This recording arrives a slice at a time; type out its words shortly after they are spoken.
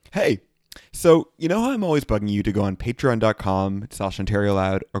Hey, so you know how I'm always bugging you to go on patreon.com/Ontario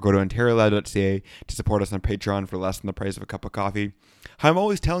Loud or go to OntarioLoud.ca to support us on Patreon for less than the price of a cup of coffee? How I'm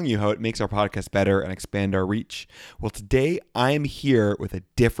always telling you how it makes our podcast better and expand our reach. Well, today I am here with a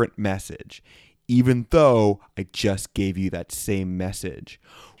different message, even though I just gave you that same message.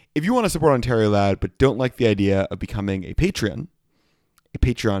 If you want to support Ontario Loud but don't like the idea of becoming a Patreon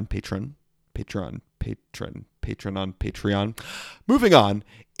on Patreon. Moving on,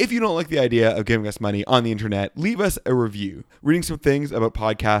 if you don't like the idea of giving us money on the internet, leave us a review. Reading some things about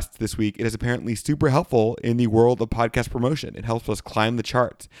podcasts this week, it is apparently super helpful in the world of podcast promotion. It helps us climb the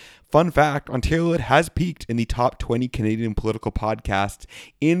charts. Fun fact, Ontario Loud has peaked in the top 20 Canadian political podcasts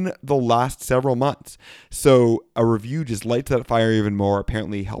in the last several months. So a review just lights that fire even more,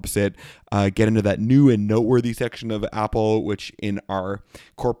 apparently helps it get into that new and noteworthy section of Apple, which in our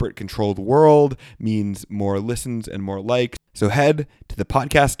corporate controlled world means more listens and more likes. So head to the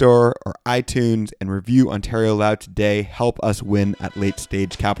podcast store or iTunes and review Ontario Loud today. Help us win at late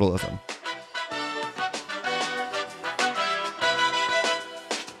stage capitalism.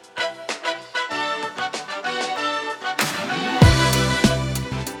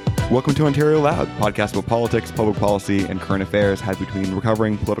 Welcome to Ontario Loud, podcast about politics, public policy, and current affairs had between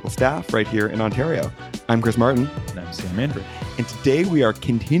recovering political staff right here in Ontario. I'm Chris Martin. And I'm Sam Andrew. And today we are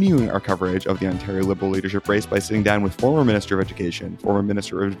continuing our coverage of the Ontario Liberal leadership race by sitting down with former Minister of Education, former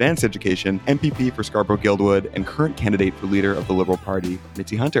Minister of Advanced Education, MPP for Scarborough-Guildwood, and current candidate for leader of the Liberal Party,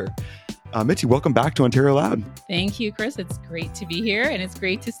 Mitzi Hunter. Mitzi, welcome back to Ontario Loud. Thank you, Chris. It's great to be here, and it's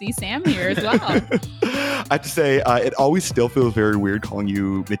great to see Sam here as well. I have to say, it always still feels very weird calling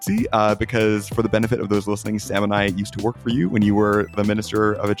you Mitzi, because for the benefit of those listening, Sam and I used to work for you when you were the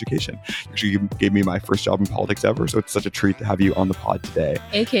Minister of Education. Actually, you gave me my first job in politics ever, so it's such a treat to have you on the pod today.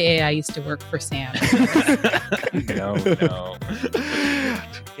 AKA, I used to work for Sam. No.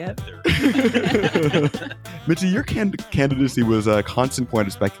 Together. Mitzi, your candidacy was a constant point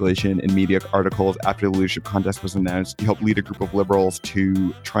of speculation in media articles after the leadership contest was announced. You helped lead a group of Liberals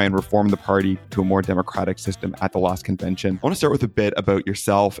to try and reform the party to a more democratic system at the last convention. I want to start with a bit about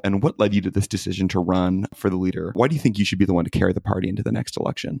yourself and what led you to this decision to run for the leader. Why do you think you should be the one to carry the party into the next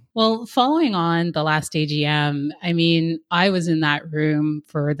election? Well, following on the last AGM, I was in that room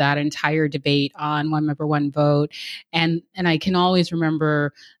for that entire debate on one member, one vote. And I can always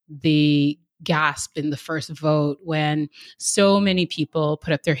remember the gasp in the first vote when so many people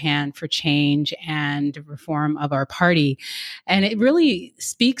put up their hand for change and reform of our party. And it really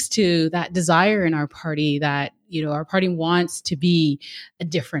speaks to that desire in our party that, our party wants to be a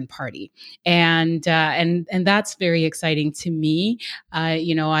different party. And that's very exciting to me.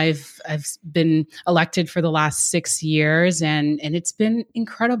 I've been elected for the last 6 years and it's been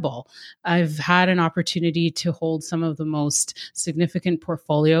incredible. I've had an opportunity to hold some of the most significant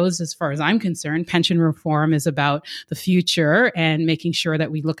portfolios as far as I'm concerned. Pension reform is about the future and making sure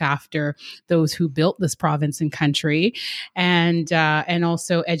that we look after those who built this province and country, and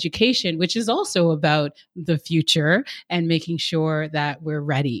also education, which is also about the future and making sure that we're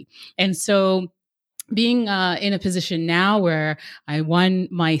ready. And so being in a position now where I won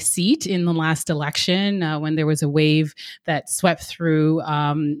my seat in the last election, when there was a wave that swept through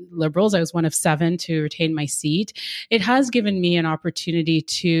Liberals, I was one of 7 to retain my seat. It has given me an opportunity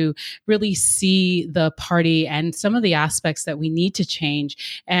to really see the party and some of the aspects that we need to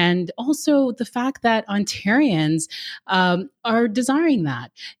change. And also the fact that Ontarians are desiring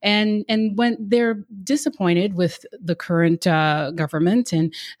that. And when they're disappointed with the current government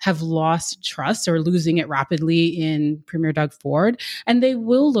and have lost trust or losing it rapidly in Premier Doug Ford, and they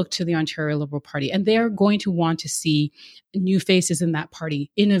will look to the Ontario Liberal Party, and they are going to want to see new faces in that party,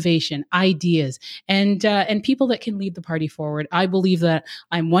 innovation, ideas, and people that can lead the party forward. I believe that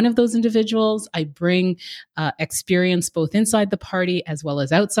I'm one of those individuals. I bring experience both inside the party as well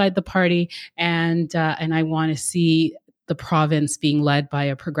as outside the party, and I want to see the province being led by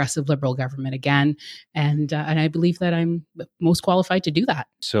a progressive Liberal government again. And I believe that I'm most qualified to do that.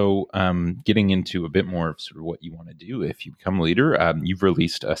 So getting into a bit more of sort of what you want to do if you become leader, you've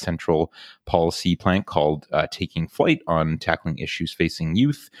released a central policy plank called Taking Flight on tackling issues facing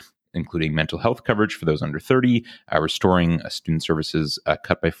youth, including mental health coverage for those under 30, restoring student services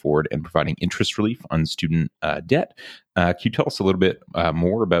cut by Ford, and providing interest relief on student debt. Can you tell us a little bit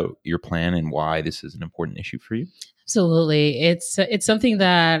more about your plan and why this is an important issue for you? Absolutely. It's something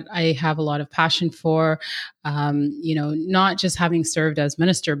that I have a lot of passion for, not just having served as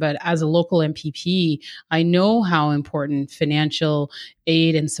minister, but as a local MPP. I know how important financial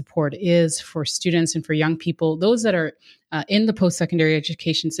aid and support is for students and for young people, those that are in the post-secondary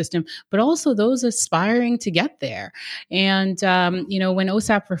education system, but also those aspiring to get there. And, when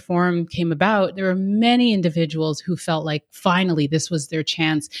OSAP reform came about, there were many individuals who felt like finally this was their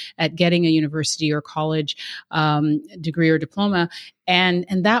chance at getting a university or college degree or diploma.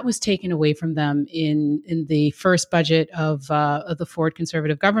 And that was taken away from them in the first budget of the Ford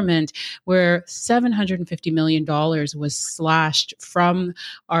Conservative government, where $750 million was slashed from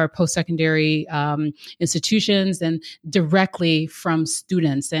our post-secondary institutions and directly from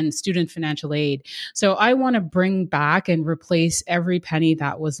students and student financial aid. So I want to bring back and replace every penny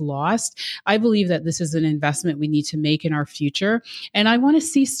that was lost. I believe that this is an investment we need to make in our future. And I want to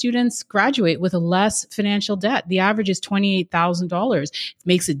see students graduate with a less financial debt. The average is $28,000. It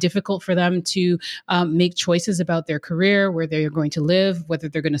makes it difficult for them to make choices about their career, where they're going to live, whether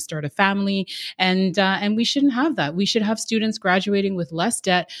they're going to start a family, and we shouldn't have that. We should have students graduating with less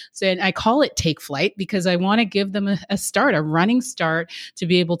debt. So, and I call it Take Flight because I want to give them a start, a running start, to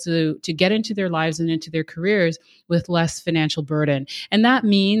be able to get into their lives and into their careers with less financial burden. And that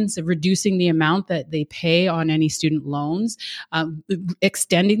means reducing the amount that they pay on any student loans,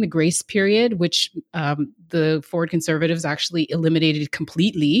 extending the grace period, which the Ford Conservatives actually eliminated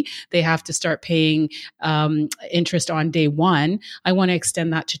completely. They have to start paying interest on day one. I want to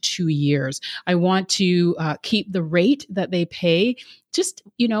extend that to 2 years. I want to keep the rate that they pay just,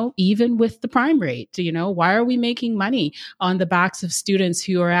 even with the prime rate. Why are we making money on the backs of students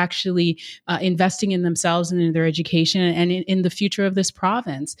who are actually investing in themselves and in their education and in the future of this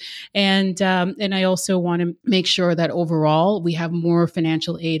province? And I also want to make sure that overall we have more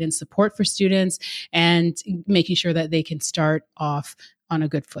financial aid and support for students and making sure that they can start off on a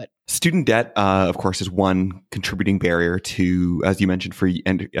good foot. Student debt, of course, is one contributing barrier to, as you mentioned, for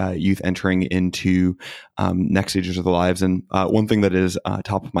youth entering into next stages of their lives. And one thing that is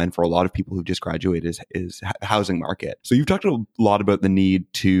top of mind for a lot of people who just graduated is the housing market. So you've talked a lot about the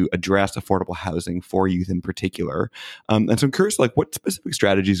need to address affordable housing for youth in particular. And so I'm curious, what specific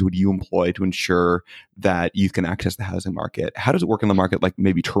strategies would you employ to ensure that youth can access the housing market? How does it work in the market like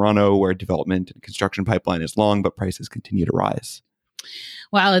maybe Toronto, where development and construction pipeline is long, but prices continue to rise?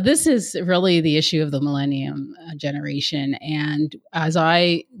 Well, this is really the issue of the millennium generation. And as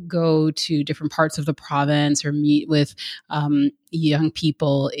I go to different parts of the province or meet with young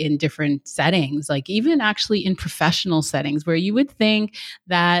people in different settings, like even actually in professional settings where you would think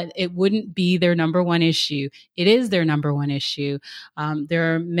that it wouldn't be their number one issue, it is their number one issue.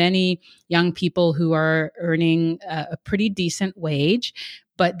 There are many young people who are earning a pretty decent wage,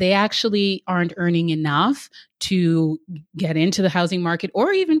 but they actually aren't earning enough to get into the housing market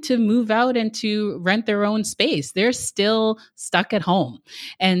or even to move out and to rent their own space. They're still stuck at home.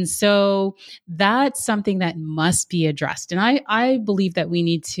 And so that's something that must be addressed. And I believe that we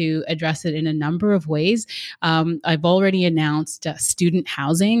need to address it in a number of ways. I've already announced student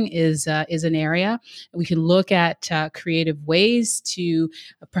housing is an area. We can look at creative ways to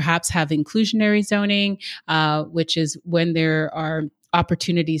perhaps have inclusionary zoning, which is when there are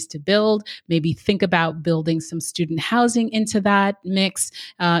opportunities to build, maybe think about building some student housing into that mix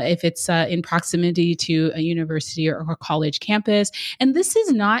if it's in proximity to a university or a college campus. And this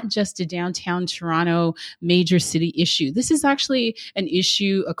is not just a downtown Toronto major city issue. This is actually an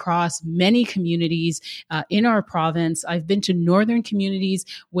issue across many communities in our province. I've been to northern communities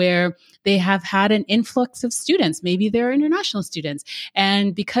where they have had an influx of students. Maybe they're international students.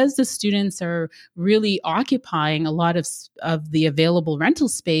 And because the students are really occupying a lot of the available rental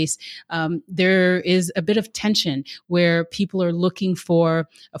space, there is a bit of tension where people are looking for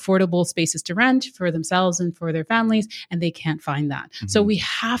affordable spaces to rent for themselves and for their families, and they can't find that. Mm-hmm. So we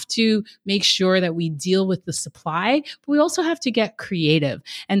have to make sure that we deal with the supply, but we also have to get creative.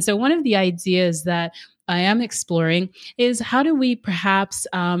 And so one of the ideas that I am exploring is how do we perhaps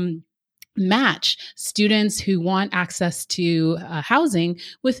match students who want access to housing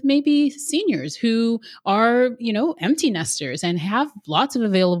with maybe seniors who are, empty nesters and have lots of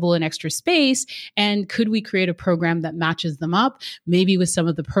available and extra space. And could we create a program that matches them up, maybe with some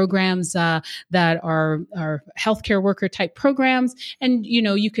of the programs that are healthcare worker type programs? And,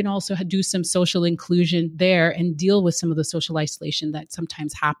 you can also do some social inclusion there and deal with some of the social isolation that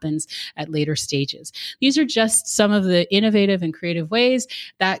sometimes happens at later stages. These are just some of the innovative and creative ways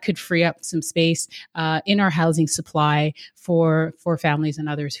that could free up some space in our housing supply for families and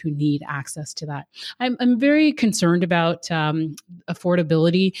others who need access to that. I'm very concerned about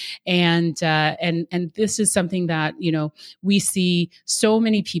affordability, and this is something that we see so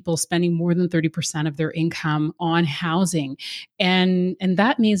many people spending more than 30% of their income on housing, and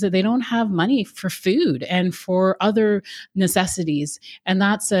that means that they don't have money for food and for other necessities, and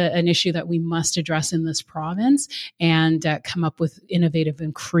that's an issue that we must address in this province and come up with innovative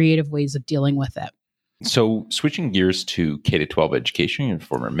and creative ways of dealing with it. So switching gears to K-12 education, you're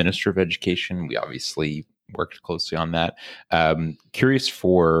former Minister of Education. We obviously worked closely on that. Curious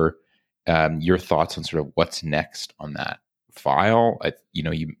for your thoughts on sort of what's next on that file.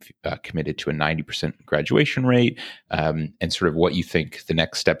 You committed to a 90% graduation rate, and sort of what you think the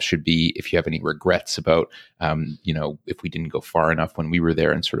next steps should be, if you have any regrets about, if we didn't go far enough when we were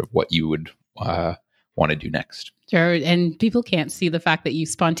there, and sort of what you would want to do next. Sure. And people can't see the fact that you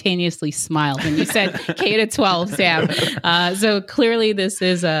spontaneously smiled when you said K-12, Sam. So clearly this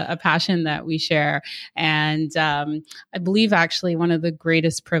is a passion that we share. And I believe actually one of the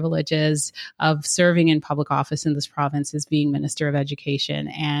greatest privileges of serving in public office in this province is being Minister of Education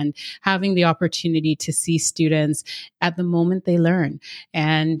and having the opportunity to see students at the moment they learn.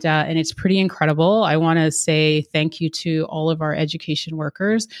 And it's pretty incredible. I want to say thank you to all of our education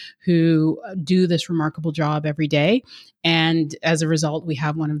workers who do this remarkable job every day. And as a result, we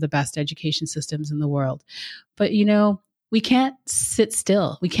have one of the best education systems in the world. But, we can't sit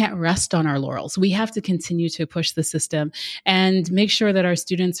still. We can't rest on our laurels. We have to continue to push the system and make sure that our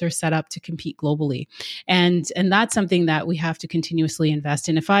students are set up to compete globally. And that's something that we have to continuously invest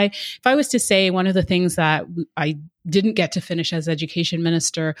in. If I was to say one of the things that I didn't get to finish as education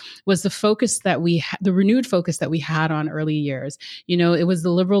minister was the focus that the renewed focus that we had on early years. It was the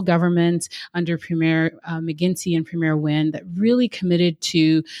Liberal government under Premier McGuinty and Premier Wynne that really committed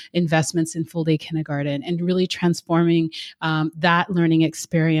to investments in full day kindergarten and really transforming that learning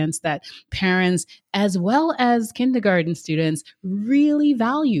experience that parents as well as kindergarten students really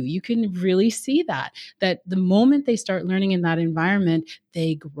value. You can really see that the moment they start learning in that environment,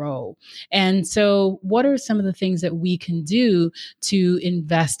 they grow. And so what are some of the things that we can do to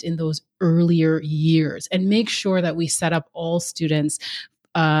invest in those earlier years and make sure that we set up all students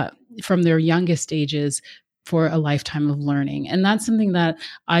from their youngest ages for a lifetime of learning? And that's something that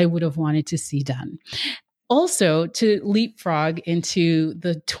I would have wanted to see done. Also, to leapfrog into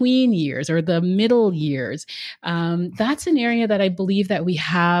the tween years or the middle years, that's an area that I believe that we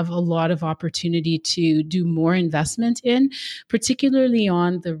have a lot of opportunity to do more investment in, particularly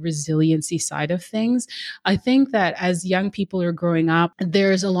on the resiliency side of things. I think that as young people are growing up,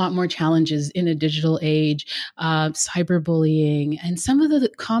 there's a lot more challenges in a digital age, cyberbullying, and some of the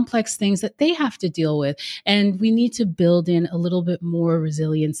complex things that they have to deal with. And we need to build in a little bit more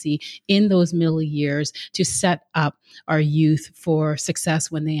resiliency in those middle years to set up our youth for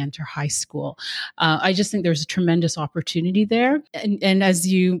success when they enter high school. I just think there's a tremendous opportunity there. And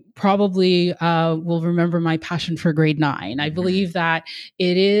as you probably will remember my passion for grade 9, I believe that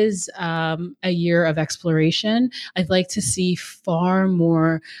it is a year of exploration. I'd like to see far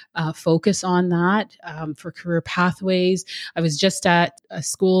more focus on that for career pathways. I was just at a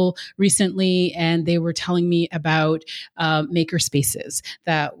school recently and they were telling me about maker spaces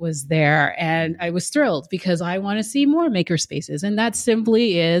that was there. And I was thrilled because I want to see more maker spaces. And that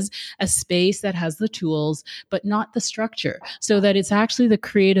simply is a space that has the tools, but not the structure, so that it's actually the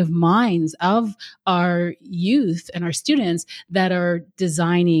creative minds of our youth and our students that are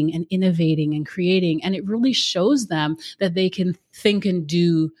designing and innovating and creating. And it really shows them that they can think and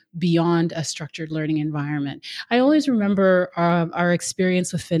do beyond a structured learning environment. I always remember our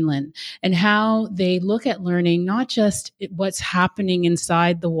experience with Finland and how they look at learning, not just what's happening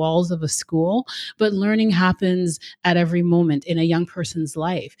inside the walls of a school, but learning happens at every moment in a young person's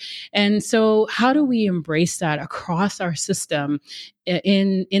life. And so how do we embrace that across our system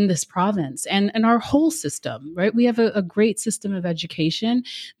in this province and our whole system, right? We have a great system of education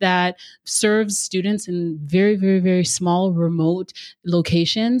that serves students in very, very, very small, remote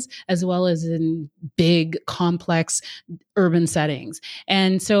locations, as well as in big, complex urban settings.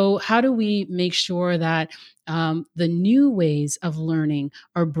 And so how do we make sure that the new ways of learning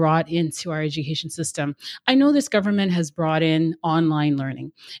are brought into our education system? I know this government has brought in online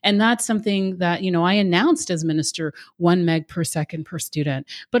learning, and that's something that, I announced as minister 1 meg per second per student,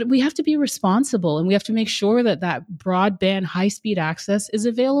 but we have to be responsible and we have to make sure that broadband high-speed access is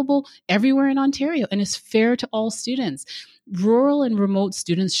available everywhere in Ontario and is fair to all students. rural and remote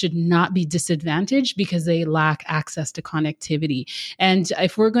students should not be disadvantaged because they lack access to connectivity. And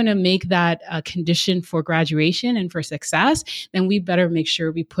if we're going to make that a condition for graduation and for success, then we better make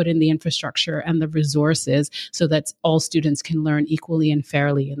sure we put in the infrastructure and the resources so that all students can learn equally and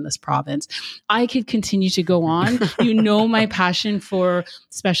fairly in this province. I could continue to go on. You know my passion for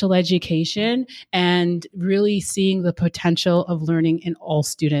special education and really seeing the potential of learning in all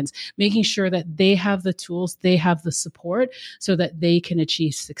students, making sure that they have the tools, they have the support so that they can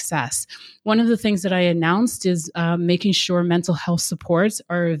achieve success. One of the things that I announced is making sure mental health supports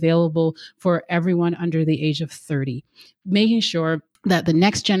are available for everyone under the age of 30, making sure that the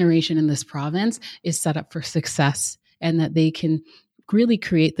next generation in this province is set up for success and that they can really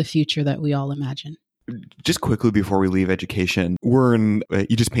create the future that we all imagine. Just quickly before we leave education,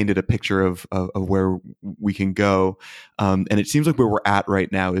 you just painted a picture of where we can go. And it seems like where we're at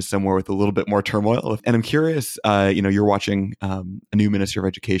right now is somewhere with a little bit more turmoil. And I'm curious, you're watching a new Minister of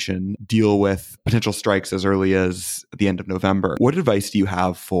Education deal with potential strikes as early as the end of November. What advice do you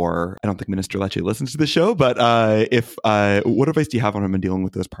have for, I don't think Minister Lecce listens to the show, but what advice do you have on him in dealing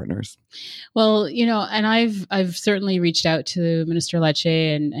with those partners? Well, and I've certainly reached out to Minister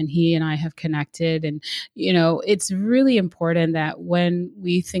Lecce and he and I have connected. And, it's really important that when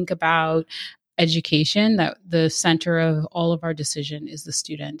we think about education, that the center of all of our decision is the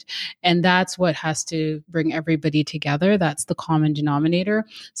student. And that's what has to bring everybody together. That's the common denominator.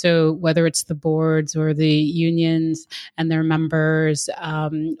 So whether it's the boards or the unions and their members,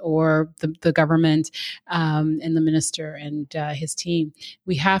 or the government and the minister and his team,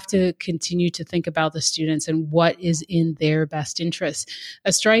 we have to continue to think about the students and what is in their best interest.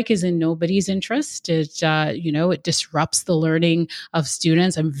 A strike is in nobody's interest. It disrupts the learning of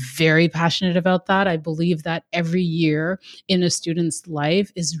students. I'm very passionate about that. I believe that every year in a student's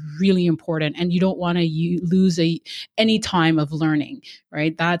life is really important, and you don't want to lose any time of learning,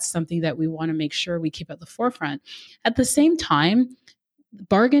 right? That's something that we want to make sure we keep at the forefront. At the same time,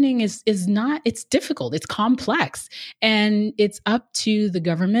 bargaining is not, it's difficult, it's complex, and it's up to the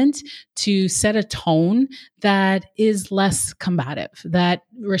government to set a tone that is less combative, that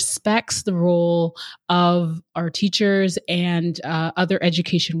respects the role of our teachers and other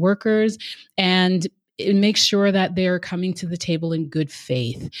education workers, and it makes sure that they're coming to the table in good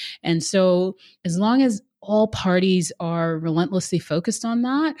faith. And so as long as all parties are relentlessly focused on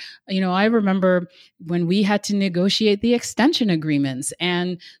that. I remember when we had to negotiate the extension agreements,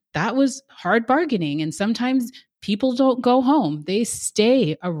 and that was hard bargaining. And sometimes people don't go home. They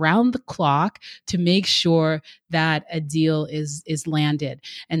stay around the clock to make sure that a deal is landed.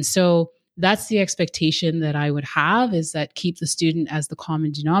 And so that's the expectation that I would have, is that keep the student as the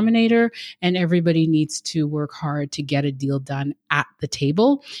common denominator, and everybody needs to work hard to get a deal done at the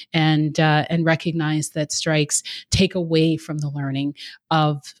table, and recognize that strikes take away from the learning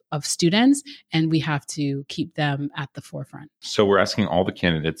of students, and we have to keep them at the forefront. So we're asking all the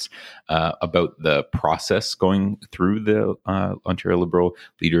candidates about the process going through the Ontario Liberal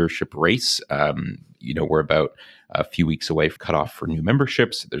leadership race. We're about a few weeks away from cutoff for new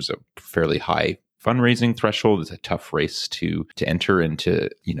memberships. There's a fairly high fundraising threshold. It's a tough race to enter and to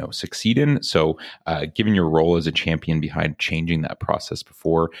succeed in. So given your role as a champion behind changing that process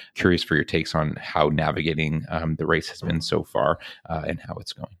before, curious for your takes on how navigating the race has been so far and how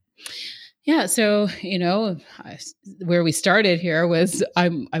it's going. Yeah. So, where we started here was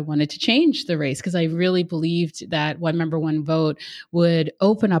I wanted to change the race because I really believed that One Member, One Vote would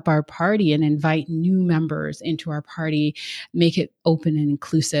open up our party and invite new members into our party, make it open and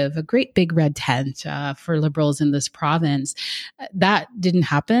inclusive, a great big red tent for Liberals in this province. That didn't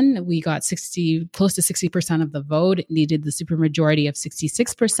happen. We got close to 60% of the vote. It needed the supermajority of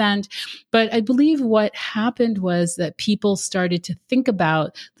 66%. But I believe what happened was that people started to think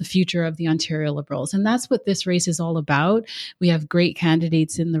about the future of the Ontario Liberals. And that's what this race is all about. We have great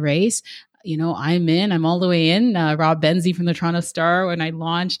candidates in the race. I'm all the way in. Rob Benzie from the Toronto Star, when I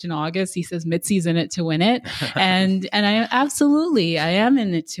launched in August, he says Mitzi's in it to win it. and I am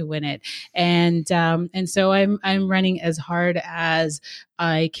in it to win it. And so I'm running as hard as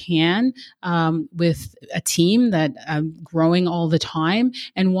I can with a team that I'm growing all the time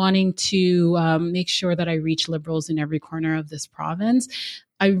and wanting to make sure that I reach Liberals in every corner of this province.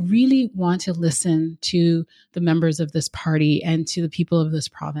 I really want to listen to the members of this party and to the people of this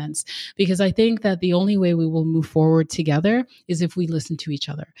province, because I think that the only way we will move forward together is if we listen to each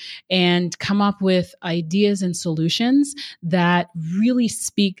other and come up with ideas and solutions that really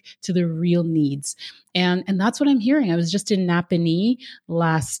speak to the real needs. And that's what I'm hearing. I was just in Napanee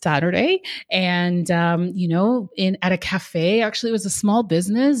last Saturday, and at a cafe. Actually, it was a small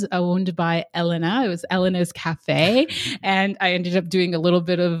business owned by Elena. It was Elena's Cafe, and I ended up doing a little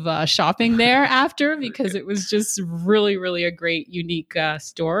bit of shopping there after, because it was just really, really a great, unique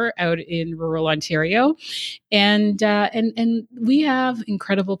store out in rural Ontario. And we have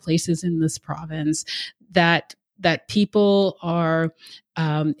incredible places in this province that people are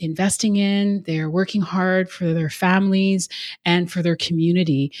investing in. They're working hard for their families and for their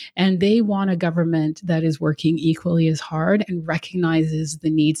community. And they want a government that is working equally as hard and recognizes the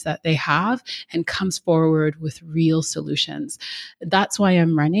needs that they have and comes forward with real solutions. That's why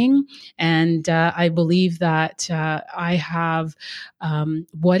I'm running. And I believe that I have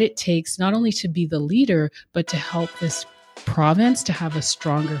what it takes not only to be the leader, but to help this province to have a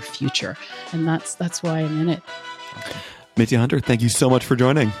stronger future. And that's why I'm in it. Mitzi Hunter, thank you so much for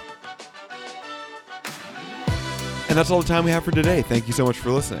joining. And that's all the time we have for today. Thank you so much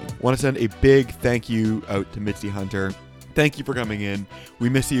for listening. I want to send a big thank you out to Mitzi Hunter. Thank you for coming in. We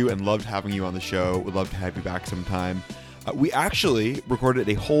miss you and loved having you on the show. Would love to have you back sometime. We actually recorded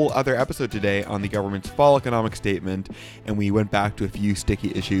a whole other episode today on the government's fall economic statement, and we went back to a few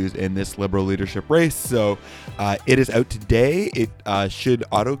sticky issues in this Liberal leadership race. So it is out today. It should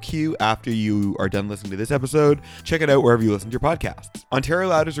auto-cue after you are done listening to this episode. Check it out wherever you listen to your podcasts. Ontario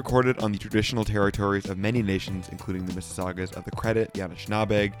Loud is recorded on the traditional territories of many nations, including the Mississaugas of the Credit, the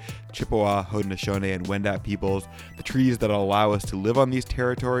Anishinaabe, Chippewa, Haudenosaunee, and Wendat peoples. The treaties that allow us to live on these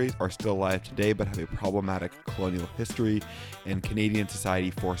territories are still alive today, but have a problematic colonial history, and Canadian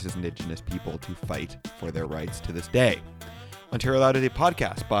society forces Indigenous people to fight for their rights to this day. Ontario Loud is a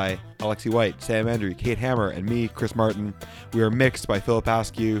podcast by Alexi White, Sam Andrew, Kate Hammer, and me, Chris Martin. We are mixed by Philip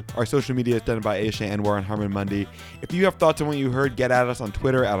Askew. Our social media is done by Aisha Anwar and Harman Mundy. If you have thoughts on what you heard, get at us on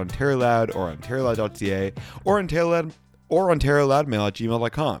Twitter at Ontario Loud or OntarioLoud.ca or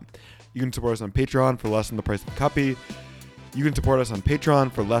OntarioLoudMail@gmail.com. You can support us on Patreon for less than the price of a cuppa. You can support us on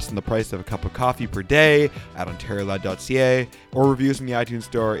Patreon for less than the price of a cup of coffee per day at OntarioLoud.ca or review us in the iTunes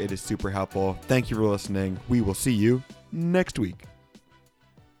store. It is super helpful. Thank you for listening. We will see you next week.